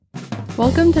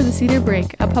Welcome to the Cedar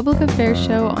Break, a public affairs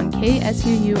show on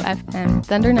KSUU-FM,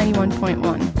 Thunder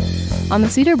 91.1. On the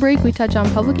Cedar Break, we touch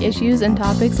on public issues and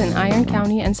topics in Iron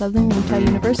County and Southern Utah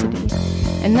University.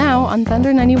 And now, on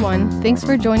Thunder 91, thanks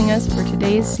for joining us for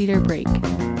today's Cedar Break.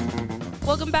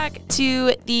 Welcome back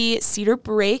to the Cedar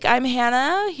Break. I'm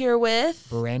Hannah, here with...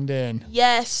 Brenden.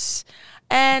 Yes.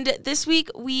 And this week,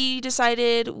 we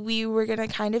decided we were going to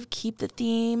kind of keep the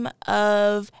theme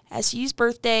of SU's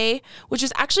birthday, which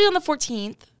is actually on the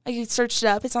 14th. I searched it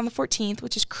up. It's on the 14th,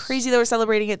 which is crazy that we're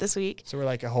celebrating it this week. So we're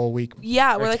like a whole week.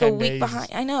 Yeah, we're like a week behind.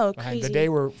 I know, crazy. The day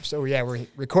we're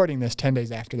recording this 10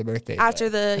 days after the birthday. After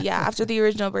the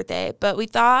original birthday. But we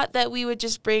thought that we would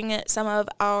just bring some of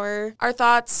our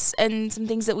thoughts and some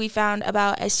things that we found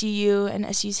about SUU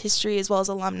and SU's history as well as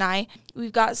alumni.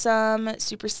 We've got some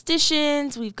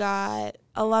superstitions. We've got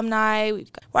alumni.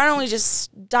 Why don't we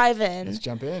just dive in? Let's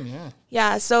jump in, yeah.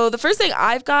 Yeah, so the first thing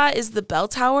I've got is the bell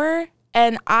tower.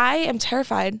 And I am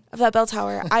terrified of that bell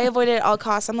tower. I avoid it at all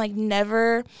costs. I'm like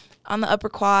never on the upper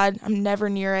quad. I'm never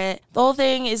near it. The whole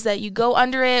thing is that you go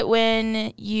under it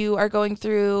when you are going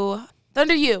through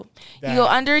Thunder U. You go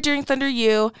under it during Thunder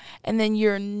U, and then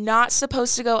you're not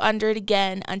supposed to go under it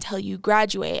again until you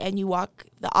graduate and you walk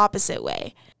the opposite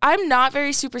way. I'm not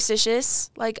very superstitious.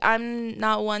 Like, I'm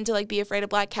not one to, like, be afraid of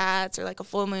black cats or, like, a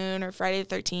full moon or Friday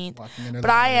the 13th.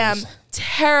 But I am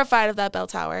terrified of that bell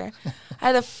tower. I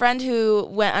had a friend who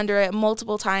went under it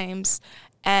multiple times,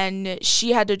 and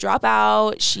she had to drop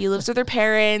out. She lives with her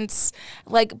parents.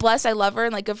 Like, blessed, I love her,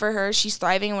 and, like, good for her. She's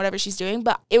thriving in whatever she's doing.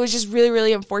 But it was just really,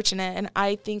 really unfortunate, and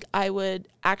I think I would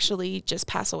actually just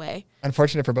pass away.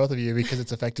 Unfortunate for both of you because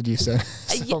it's affected you so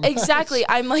much. Exactly.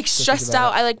 I'm, like, stressed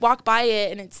out. I, like, walk by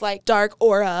it, and it's, like, dark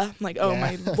aura. I'm like, oh,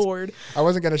 my Lord. I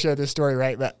wasn't going to share this story,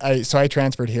 right? But I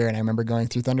transferred here, and I remember going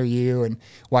through Thunder U and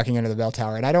walking under the bell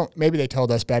tower. And maybe they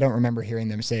told us, but I don't remember hearing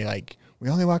them say, like, we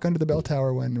only walk under the bell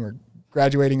tower when we're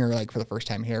graduating or like for the first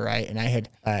time here, right? And I had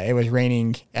it was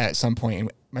raining at some point,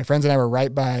 and my friends and I were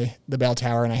right by the bell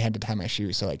tower, and I had to tie my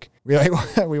shoe. So like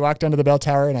we walked under the bell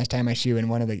tower, and I was tying my shoe, and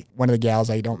one of the gals,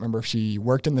 I don't remember if she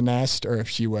worked in the nest or if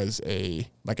she was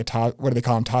what do they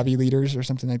call them, Tavi leaders or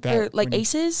something like that? They're like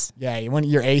aces? Yeah, one of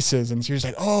your aces, and she was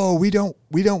like, "Oh, we don't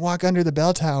walk under the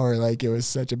bell tower." Like, it was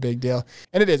such a big deal,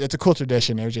 and it's a cool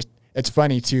tradition. It's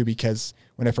funny too because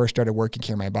when I first started working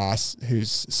here, my boss,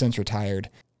 who's since retired,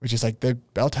 which is like the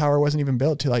bell tower wasn't even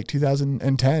built till like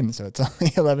 2010, so it's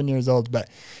only 11 years old. But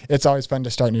it's always fun to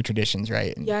start new traditions,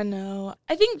 right? Yeah, no.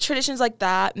 I think traditions like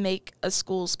that make a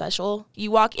school special.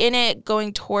 You walk in it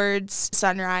going towards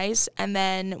sunrise, and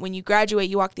then when you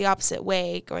graduate, you walk the opposite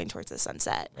way going towards the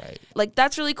sunset. Right. Like,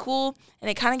 that's really cool,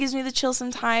 and it kind of gives me the chill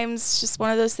sometimes. It's just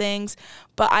one of those things.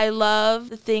 But I love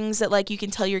the things that, like, you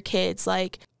can tell your kids,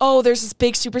 like, oh, there's this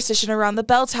big superstition around the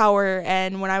bell tower,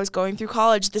 and when I was going through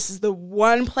college, this is the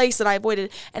one place that I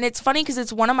avoided. And it's funny because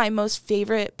it's one of my most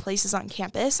favorite places on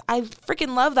campus. I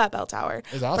freaking love that bell tower.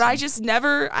 It's awesome. But I just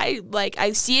never,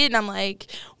 I see it, and I'm like,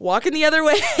 walking the other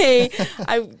way.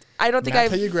 I don't think Not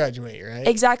until you graduate, right?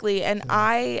 Exactly. And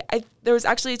I there was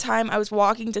actually a time I was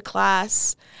walking to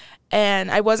class,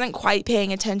 and I wasn't quite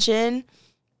paying attention.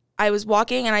 I was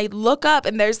walking, and I look up,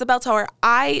 and there's the bell tower.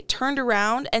 I turned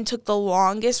around and took the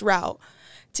longest route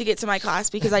to get to my class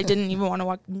because I didn't even want to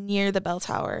walk near the bell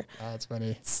tower. Oh, that's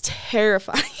funny. It's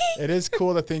terrifying. It is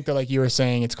cool to think that, like you were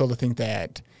saying, it's cool to think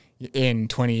that in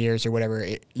 20 years or whatever,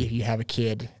 if you have a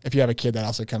kid that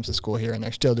also comes to school here and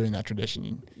they're still doing that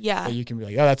tradition, yeah, you can be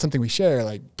like, oh, that's something we share.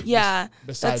 Like, yeah,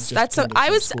 besides that's just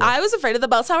I was afraid of the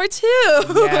bell tower too.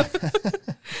 Yeah.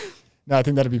 No, I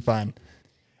think that'd be fun.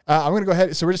 I'm going to go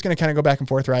ahead. So we're just going to kind of go back and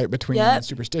forth, right, between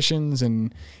superstitions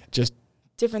and just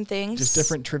different things, just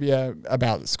different trivia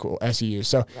about the school, SUU.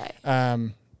 So,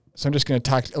 right. So I'm just going to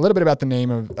talk a little bit about the name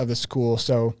of the school.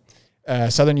 So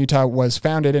Southern Utah was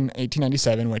founded in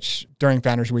 1897, which during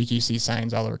Founders Week, you see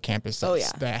signs all over campus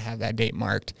that have that date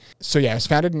marked. So yeah, it was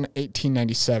founded in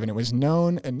 1897. It was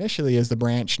known initially as the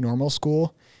Branch Normal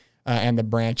School and the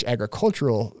Branch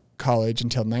Agricultural College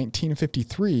until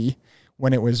 1953,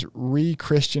 when it was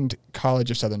Re-Christianed College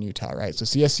of Southern Utah, right? So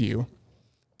CSU.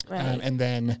 Right. And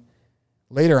then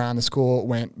later on, the school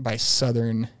went by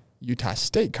Southern Utah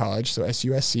State College, so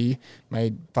SUSC.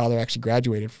 My father actually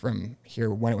graduated from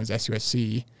here when it was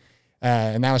SUSC.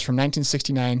 And that was from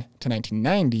 1969 to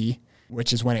 1990,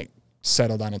 which is when it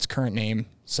settled on its current name,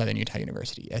 Southern Utah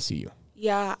University, SUU.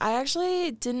 Yeah, I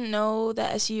actually didn't know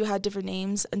that SUU had different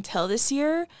names until this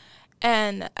year.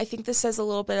 And I think this says a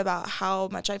little bit about how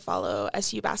much I follow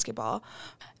SU basketball.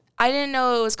 I didn't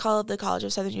know it was called the College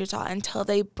of Southern Utah until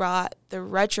they brought the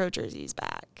retro jerseys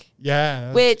back.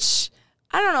 Yeah. Which,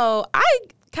 I don't know,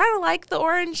 kind of like the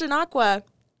orange and aqua.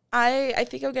 I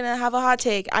think I'm going to have a hot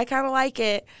take. I kind of like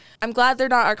it. I'm glad they're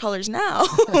not our colors now.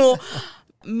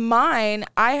 Mine,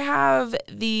 I have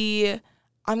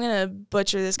I'm going to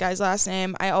butcher this guy's last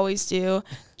name. I always do.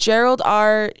 Gerald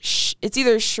R. It's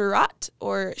either Sherratt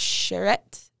or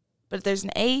Sherratt, but there's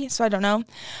an A, so I don't know.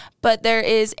 But there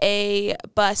is a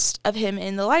bust of him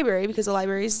in the library because the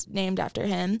library is named after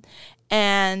him.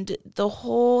 And the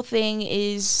whole thing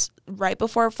is right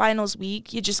before finals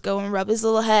week, you just go and rub his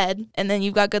little head, and then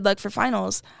you've got good luck for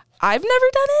finals. I've never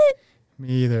done it. Me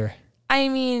either. I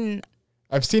mean,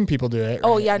 I've seen people do it.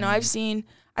 Oh, yeah, no, I've seen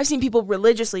people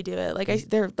religiously do it. Like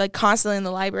they're like constantly in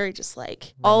the library, just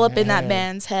like all up in that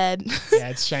man's head. Yeah,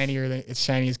 it's shiny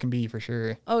as can be for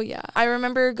sure. Oh yeah, I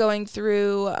remember going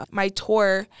through my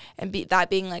tour and that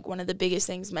being like one of the biggest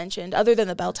things mentioned, other than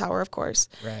the bell tower, of course.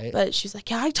 Right. But she's like,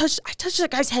 yeah, I touched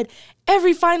that guy's head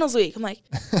every finals week. I'm like,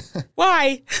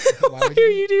 why? Why are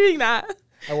you doing that?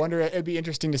 I wonder. It'd be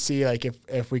interesting to see like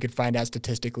if we could find out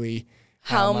statistically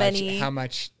how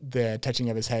much the touching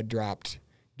of his head dropped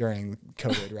during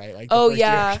COVID, right? Like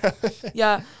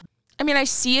yeah. I mean, I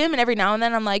see him, and every now and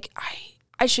then I'm like,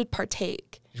 I should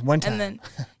partake. Just one time. And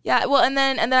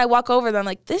then, and then I walk over, and I'm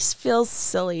like, this feels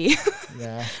silly.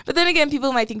 Yeah. But then again,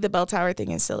 people might think the bell tower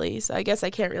thing is silly, so I guess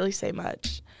I can't really say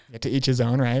much. Yeah, to each his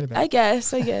own, right? I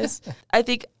guess. I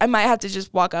think I might have to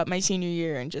just walk up my senior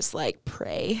year and just like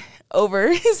pray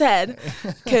over his head,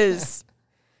 because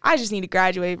I just need to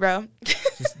graduate, bro.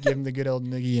 Just give him the good old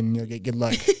noogie and you'll get good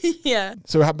luck. Yeah.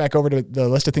 So we'll hop back over to the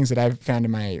list of things that I've found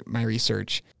in my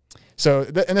research. So,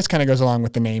 and this kind of goes along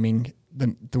with the naming,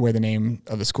 the way the name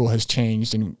of the school has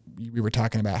changed. And we were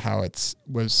talking about how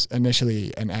was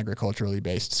initially an agriculturally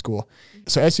based school.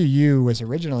 So SUU was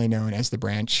originally known as the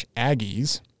Branch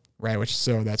Aggies, right?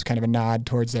 So that's kind of a nod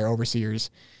towards their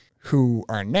overseers who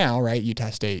are now, right,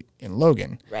 Utah State and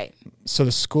Logan. Right. So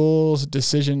the school's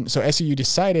decision, SUU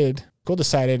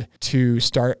decided to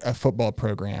start a football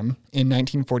program in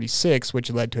 1946, which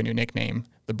led to a new nickname,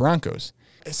 the Broncos.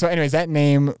 So anyways, that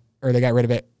name, or they got rid of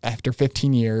it after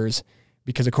 15 years,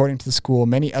 because according to the school,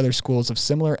 many other schools of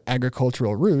similar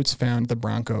agricultural roots found the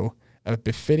Bronco a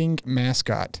befitting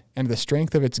mascot, and the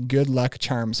strength of its good luck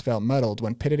charms felt muddled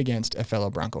when pitted against a fellow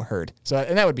Bronco herd. So,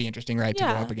 and that would be interesting, right, to go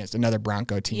up against another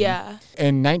Bronco team. Yeah.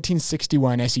 In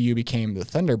 1961, SUU became the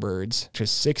Thunderbirds, which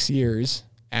was 6 years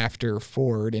after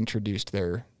Ford introduced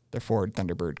their Ford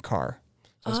Thunderbird car.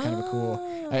 So it's kind of a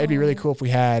cool. It'd be really cool if we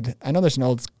had. I know there's an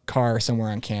old car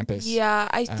somewhere on campus. Yeah,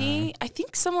 I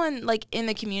think someone like in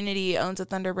the community owns a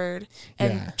Thunderbird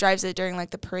and drives it during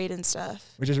like the parade and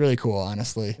stuff. Which is really cool,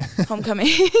 honestly. Homecoming.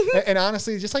 and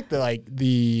honestly, just like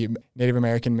the Native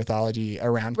American mythology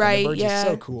around Thunderbirds is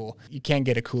so cool. You can't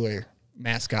get a cooler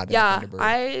mascot than a Thunderbird.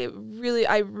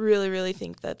 I really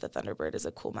think that the Thunderbird is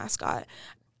a cool mascot.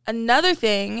 Another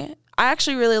thing, I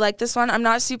actually really like this one. I'm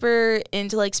not super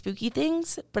into like spooky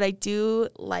things, but I do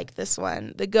like this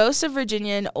one. The Ghost of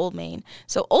Virginia in Old Main.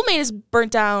 So Old Main is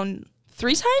burnt down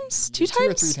 3 times? 2 times? 2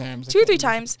 or 3 times. 2 or 3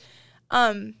 times,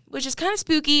 which is kind of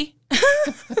spooky.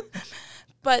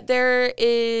 But there's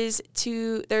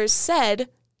said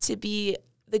to be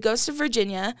the Ghost of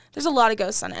Virginia. There's a lot of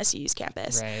ghosts on SU's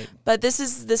campus. Right. But this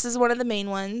is one of the main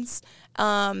ones.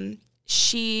 I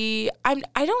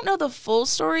don't know the full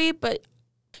story, but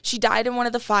she died in one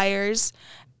of the fires,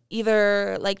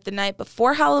 either like the night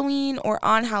before Halloween or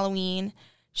on Halloween.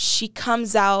 She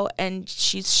comes out and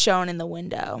she's shown in the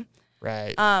window.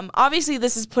 Right. Obviously,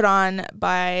 this is put on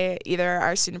by either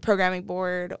our student programming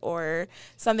board or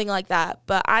something like that.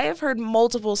 But I have heard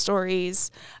multiple stories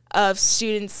of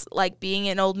students like being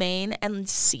in Old Main and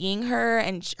seeing her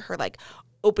and her like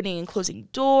opening and closing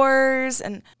doors,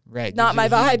 and not my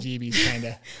vibe. Kind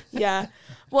of. Yeah.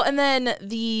 Well, and then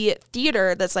the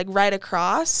theater that's like right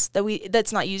across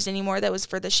that's not used anymore. That was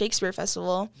for the Shakespeare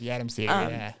Festival. The Adams Theater.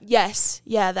 Yeah. Yes.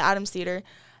 Yeah. The Adams Theater.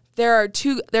 There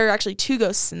are actually 2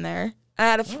 ghosts in there. I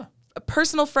had a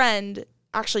personal friend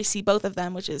actually see both of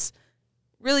them, which is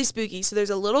really spooky. So there's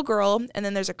a little girl and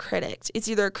then there's a critic. It's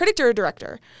either a critic or a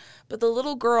director. But the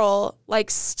little girl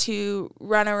likes to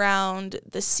run around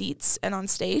the seats and on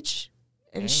stage,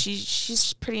 and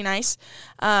she's pretty nice.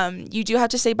 You do have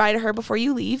to say bye to her before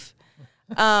you leave,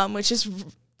 which is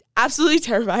absolutely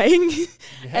terrifying.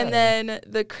 Yeah. And then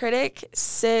the critic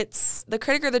or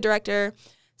the director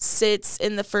sits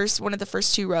in one of the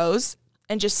first 2 rows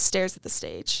and just stares at the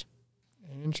stage.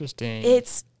 Interesting.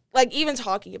 It's like even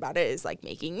talking about it is like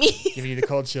making me giving you the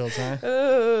cold chills,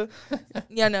 huh?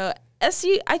 Yeah, no.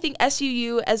 I think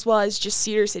SUU as well as just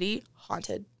Cedar City,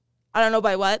 haunted. I don't know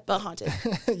by what, but haunted.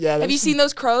 Yeah. Have you seen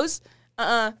those crows?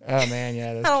 Oh man,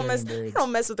 yeah. Those I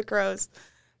don't mess with the crows.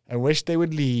 I wish they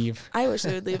would leave. I wish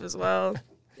they would leave as well.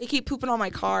 They keep pooping on my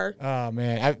car. Oh,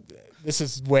 man. This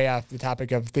is way off the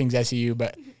topic of things SEU,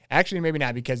 but actually maybe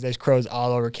not, because there's crows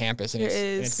all over campus, and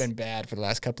it's been bad for the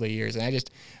last couple of years. And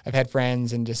I've had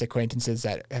friends and just acquaintances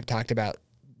that have talked about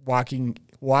walking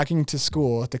to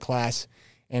school, to class,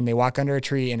 and they walk under a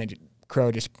tree and a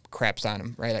crow just craps on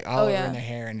them, right? Like all over in their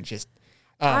hair, and it just,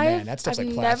 man, that stuff's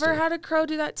like plaster. I've never had a crow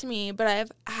do that to me, but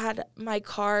I've had my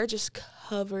car just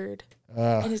covered.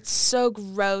 And it's so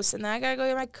gross. And then I got to go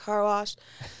get my car washed.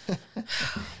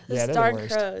 Those darn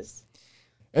crows.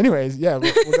 Anyways, yeah,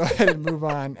 we'll go ahead and move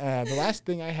on. The last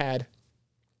thing I had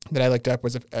that I looked up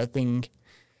was a thing.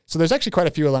 So there's actually quite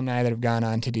a few alumni that have gone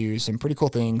on to do some pretty cool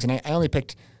things. And I only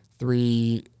picked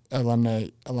 3 alumni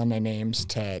names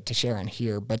to share on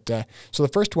here. But so the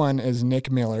first one is Nick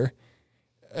Miller.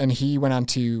 And he went on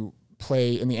to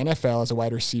play in the NFL as a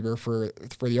wide receiver for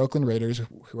the Oakland Raiders,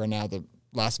 who are now the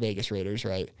Las Vegas Raiders,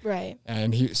 right? Right.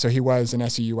 And he was an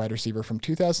SEU wide receiver from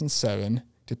 2007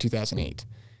 to 2008.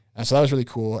 So that was really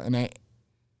cool. And I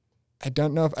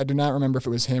don't know I do not remember if it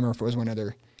was him or if it was one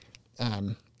other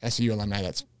SEU alumni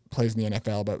that plays in the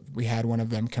NFL, but we had one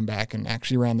of them come back and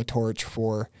actually ran the torch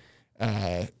for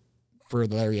the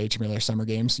Larry H. Miller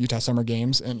Utah Summer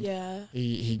Games, and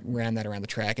he ran that around the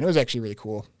track, and it was actually really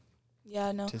cool.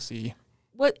 Yeah, no. To see.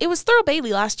 What it was Thurl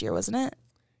Bailey last year, wasn't it?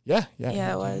 Yeah,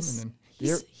 it was.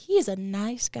 He is a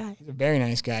nice guy. He's a very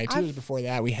nice guy. 2 years before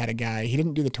that, we had a guy. He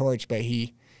didn't do the torch, but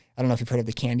I don't know if you've heard of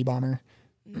the Candy Bomber.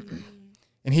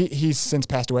 And he's since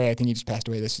passed away. I think he just passed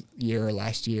away this year or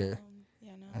last year.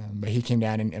 Yeah, no. But he came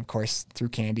down and, of course, threw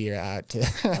candy out to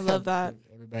I love that.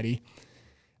 everybody.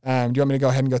 Do you want me to go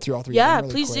ahead and go through all 3 Yeah, of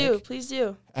them really quick? Please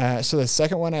do. So the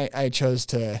second one I chose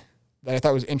that I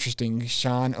thought was interesting,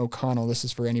 Sean O'Connell. This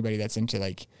is for anybody that's into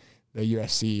like the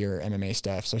UFC or MMA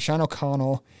stuff. So Sean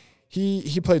O'Connell,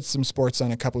 he played some sports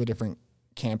on a couple of different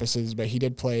campuses, but he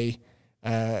did play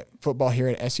football here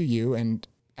at SUU, and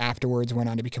afterwards went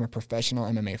on to become a professional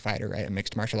MMA fighter, right, a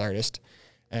mixed martial artist.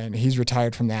 And he's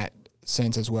retired from that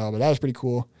since as well. But that was pretty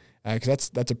cool, because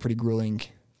that's a pretty grueling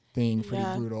thing, pretty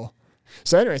brutal.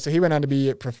 So anyway, he went on to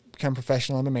become a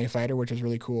professional MMA fighter, which was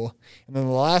really cool. And then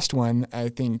the last one, I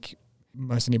think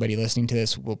most anybody listening to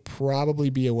this will probably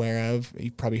be aware of.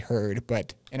 You've probably heard,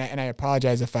 and I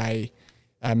apologize if I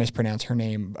mispronounce her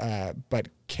name, but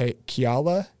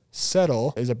Keala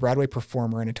Settle is a Broadway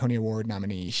performer and a Tony Award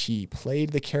nominee. She played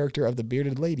the character of the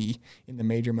bearded lady in the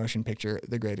major motion picture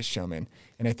The Greatest Showman.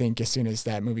 And I think as soon as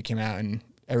that movie came out and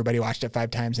everybody watched it 5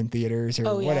 times in theaters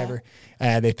or whatever,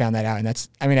 they found that out. And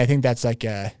I think that's like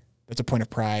that's a point of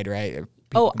pride, right?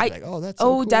 People that's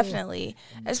so cool. Definitely,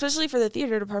 especially for the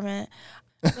theater department.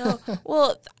 No,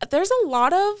 well, there's a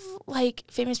lot of like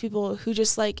famous people who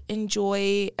just like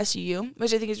enjoy SUU,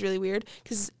 which I think is really weird,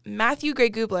 because Matthew Gray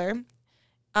Gubler,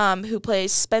 who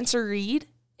plays Spencer Reed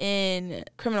in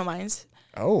Criminal Minds,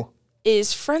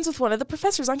 is friends with one of the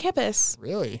professors on campus.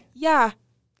 Really? Yeah.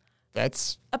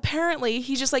 That's apparently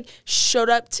he just like showed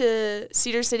up to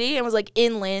Cedar City and was like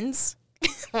in Lynn's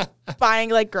buying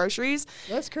like groceries.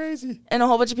 That's crazy. And a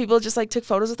whole bunch of people just like took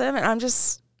photos with him, and I'm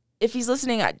just, if he's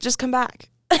listening, just come back.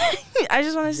 I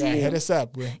just want to see you. Hit us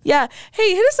up. Yeah.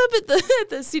 Hey, hit us up at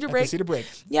the Cedar Break. The Cedar Break.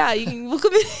 Yeah, you can. We'll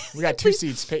come in. We got 2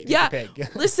 seats.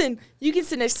 Listen, you can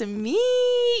sit next to me.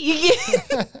 You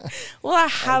can. Well, I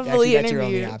happily that's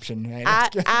interview your only option,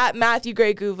 right? at Matthew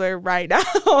Gray Gubler right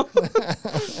now.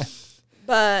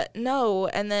 But no,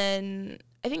 and then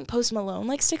I think Post Malone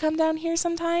likes to come down here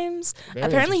sometimes. Very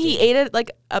Apparently, he ate at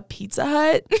like a Pizza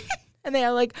Hut, and they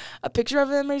have like a picture of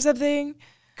him or something.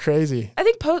 Crazy. I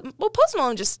think Post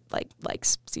Malone just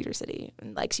likes Cedar City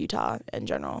and likes Utah in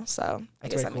general. So I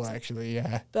guess that makes sense. Actually,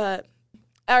 yeah. But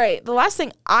all right, the last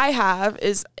thing I have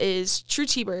is True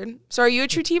T-Bird. So are you a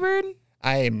True T-Bird?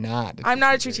 I am not. I'm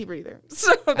not a True T-Bird either.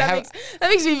 So that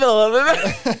makes me feel a little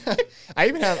bit better.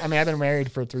 I've been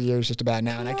married for 3 years just about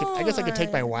now, and I guess I could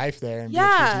take my wife there and be a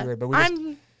True T-Bird. But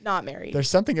I'm not married. There's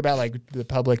something about like the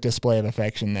public display of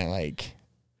affection that like.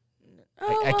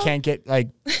 I can't get like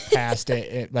past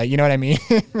it. Like, you know what I mean?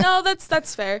 No,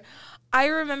 that's fair. I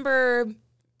remember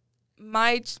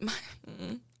I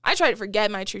try to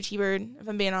forget my True T-Bird, if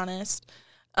I'm being honest.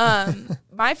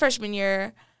 My freshman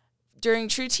year, during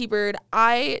True T-Bird,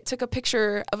 I took a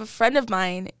picture of a friend of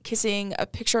mine kissing a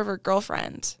picture of her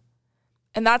girlfriend.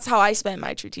 And that's how I spent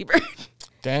my True T-Bird.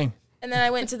 Dang. And then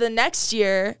I went to the next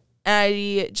year, and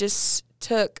I just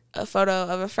took a photo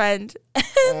of a friend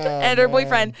and her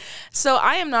boyfriend. So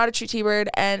I am not a True T-Bird,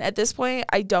 and at this point,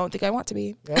 I don't think I want to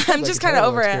be. I'm just kind of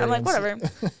over it. I'm like, whatever.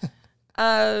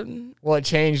 Well, it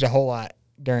changed a whole lot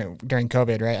during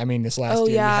COVID, right? I mean, this last year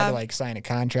you had to like sign a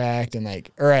contract and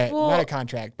like, not a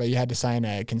contract, but you had to sign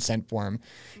a consent form.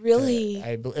 Really?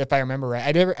 If I remember right,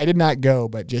 I did not go,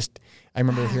 but just I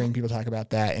remember hearing people talk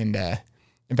about that. And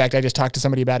in fact, I just talked to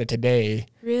somebody about it today.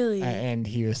 Really? And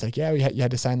he was like, yeah, you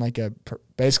had to sign like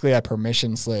basically a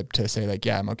permission slip to say like,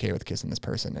 yeah, I'm okay with kissing this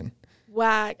person. And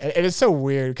whack. It is so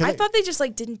weird. I thought they just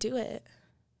like didn't do it.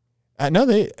 No,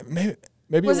 they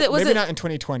maybe was it not in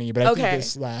 2020, but I think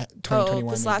this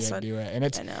 2021 this they last did one. do it. And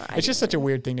it's just such know. a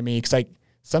weird thing to me because like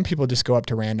some people just go up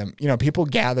to random, people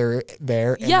gather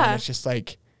there and then it's just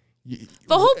like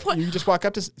the whole point. You just walk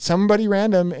up to somebody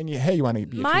random and you want to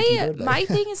be my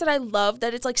thing is that I love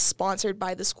that it's like sponsored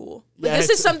by the school. Like this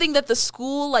is something that the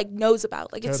school like knows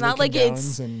about. Like it's not like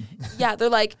it's they're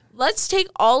like, let's take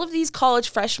all of these college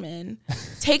freshmen,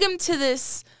 take them to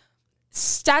this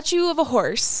statue of a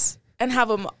horse and have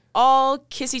them all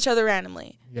kiss each other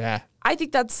randomly. Yeah. I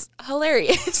think that's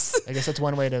hilarious. I guess that's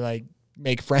one way to like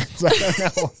make friends. I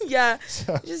don't know. Yeah.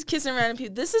 So. Just kissing random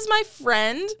people. This is my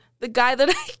friend, the guy that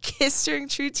I kissed during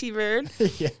True T-Bird.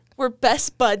 Yeah. We're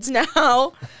best buds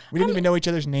now. We didn't even know each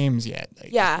other's names yet.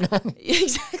 Like. Yeah,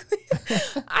 exactly.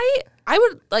 I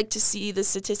would like to see the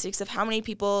statistics of how many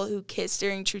people who kiss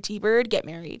during True T-Bird get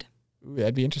married. Ooh,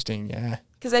 that'd be interesting, yeah.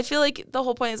 Because I feel like the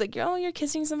whole point is like, you're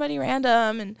kissing somebody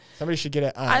random. And somebody should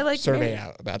get a survey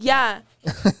out about that. Yeah.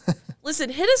 Listen,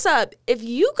 hit us up. If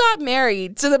you got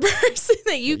married to the person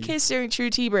that you kissed during True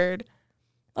T-Bird,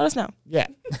 let us know. Yeah.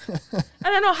 I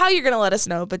don't know how you're going to let us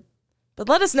know, but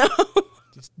let us know.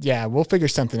 We'll figure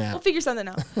something out.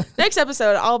 Next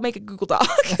episode, I'll make a Google Doc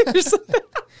or something.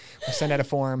 We'll send out a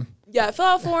form. Yeah, fill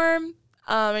out a form.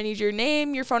 I need your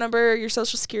name, your phone number, your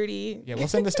social security. Yeah, we'll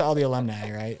send this to all the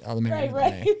alumni, right? All the married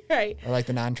alumni. Right. Or like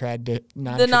the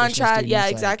non-trad yeah,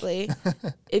 exactly.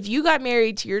 If you got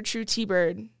married to your True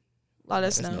T-Bird, let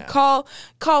us know. Call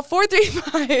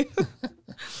 435.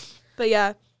 But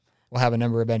yeah. We'll have a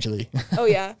number eventually. Oh,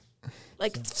 yeah.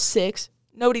 Like 6.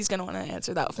 Nobody's going to want to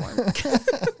answer that form.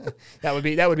 That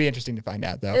would be interesting to find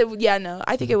out, though.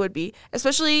 I think it would be.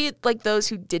 Especially like those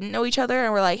who didn't know each other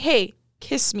and were like, hey,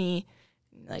 kiss me.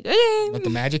 Like, okay. Let the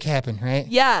magic happen, right?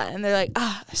 Yeah, and they're like,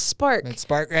 a spark. That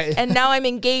spark, right? And now I'm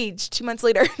engaged 2 months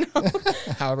later.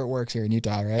 However it works here in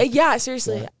Utah, right? Yeah,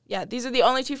 seriously. Yeah, these are the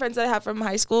only 2 friends that I have from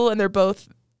high school, and they're both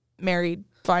married.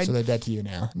 Fine. So they're dead to you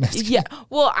now. Yeah.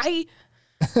 Well, I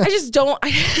just don't.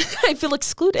 I feel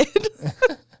excluded.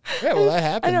 Yeah, well, that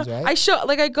happens,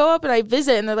 right? I go up and I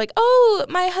visit, and they're like, oh,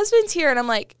 my husband's here. And I'm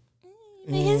like,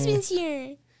 my husband's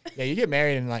here. Yeah, you get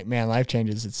married and like, man, life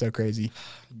changes. It's so crazy.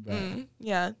 But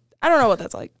yeah. I don't know what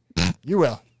that's like. You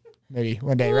will. Maybe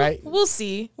one day, right? We'll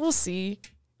see.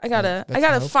 I gotta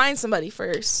find somebody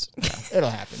first. Yeah, it'll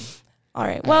happen. All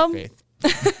right. Well,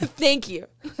 thank you.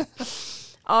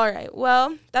 All right.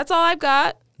 Well, that's all I've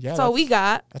got. Yeah, that's all we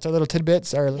got. That's our little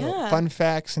tidbits, our little fun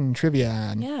facts and trivia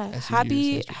on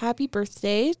SUU. Happy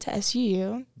birthday to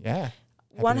SUU. Yeah.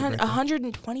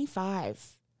 125.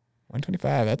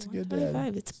 125. That's a good.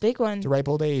 125. It's a big one. It's a ripe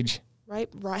old age. Right.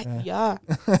 Yeah.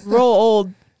 Real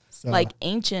old. So, like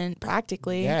ancient,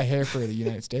 practically. Yeah, here for the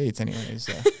United States, anyways.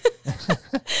 So.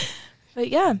 But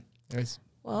yeah.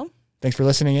 Well, thanks for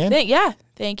listening in.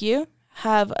 Thank you.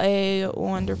 Have a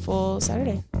wonderful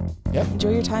Saturday. Yep.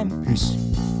 Enjoy your time. Peace.